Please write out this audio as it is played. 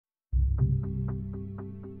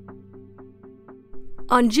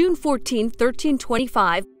On June 14,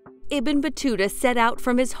 1325, Ibn Battuta set out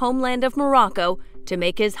from his homeland of Morocco to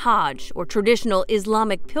make his Hajj, or traditional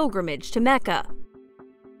Islamic pilgrimage, to Mecca.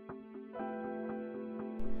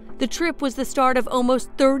 The trip was the start of almost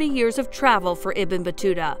 30 years of travel for Ibn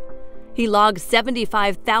Battuta. He logged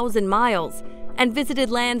 75,000 miles and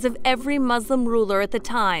visited lands of every Muslim ruler at the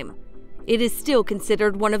time. It is still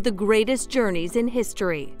considered one of the greatest journeys in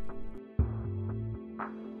history.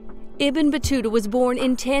 Ibn Battuta was born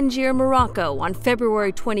in Tangier, Morocco on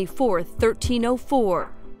February 24,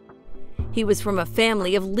 1304. He was from a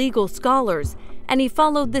family of legal scholars, and he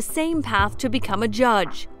followed the same path to become a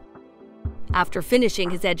judge. After finishing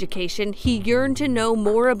his education, he yearned to know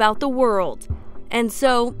more about the world, and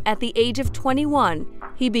so, at the age of 21,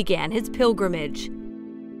 he began his pilgrimage.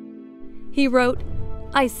 He wrote,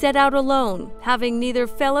 "I set out alone, having neither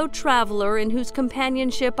fellow traveler in whose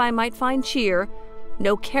companionship I might find cheer,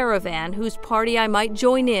 no caravan whose party I might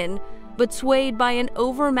join in, but swayed by an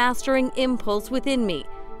overmastering impulse within me,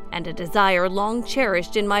 and a desire long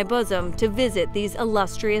cherished in my bosom to visit these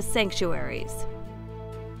illustrious sanctuaries."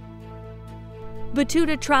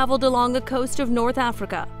 Battuta traveled along the coast of North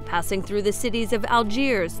Africa, passing through the cities of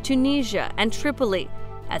Algiers, Tunisia, and Tripoli,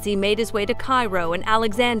 as he made his way to Cairo and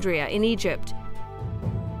Alexandria in Egypt.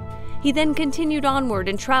 He then continued onward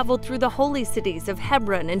and traveled through the holy cities of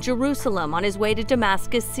Hebron and Jerusalem on his way to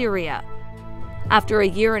Damascus, Syria. After a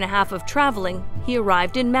year and a half of traveling, he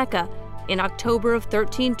arrived in Mecca in October of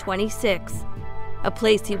 1326, a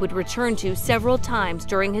place he would return to several times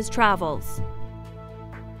during his travels.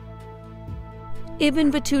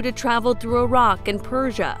 Ibn Battuta traveled through Iraq and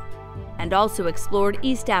Persia, and also explored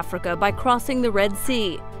East Africa by crossing the Red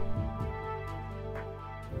Sea.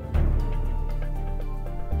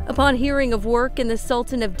 Upon hearing of work in the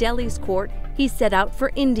Sultan of Delhi's court, he set out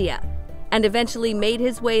for India, and eventually made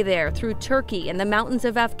his way there through Turkey and the mountains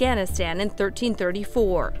of Afghanistan in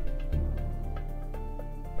 1334.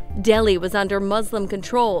 Delhi was under Muslim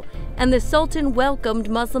control, and the Sultan welcomed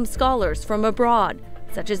Muslim scholars from abroad,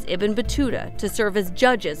 such as Ibn Battuta, to serve as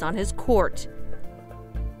judges on his court.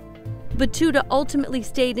 Battuta ultimately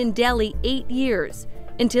stayed in Delhi 8 years,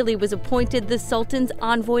 until he was appointed the Sultan's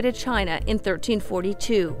envoy to China in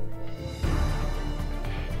 1342.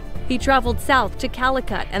 He traveled south to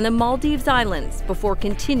Calicut and the Maldives Islands before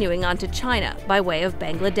continuing on to China by way of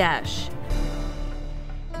Bangladesh.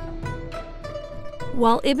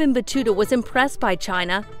 While Ibn Battuta was impressed by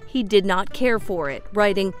China, he did not care for it,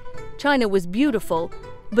 writing, "China was beautiful,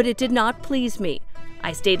 but it did not please me.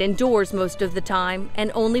 I stayed indoors most of the time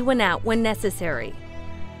and only went out when necessary."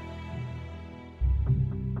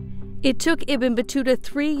 It took Ibn Battuta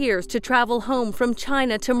 3 years to travel home from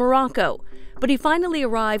China to Morocco, but he finally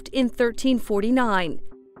arrived in 1349.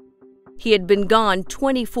 He had been gone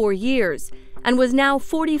 24 years and was now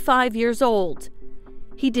 45 years old.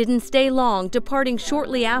 He didn't stay long, departing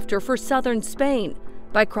shortly after for southern Spain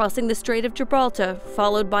by crossing the Strait of Gibraltar,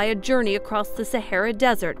 followed by a journey across the Sahara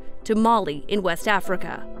Desert to Mali in West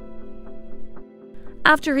Africa.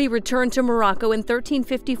 After he returned to Morocco in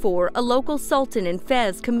 1354, a local sultan in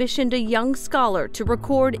Fez commissioned a young scholar to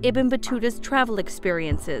record Ibn Battuta's travel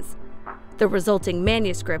experiences. The resulting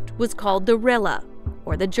manuscript was called the Rihla,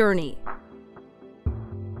 or the Journey.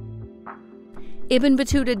 Ibn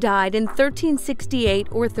Battuta died in 1368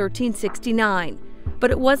 or 1369, but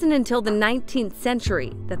it wasn't until the 19th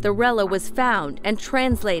century that the Rihla was found and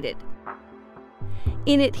translated.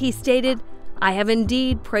 In it he stated, "I have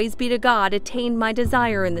indeed, praise be to God, attained my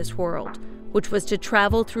desire in this world, which was to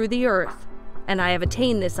travel through the earth, and I have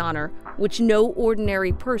attained this honor, which no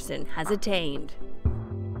ordinary person has attained."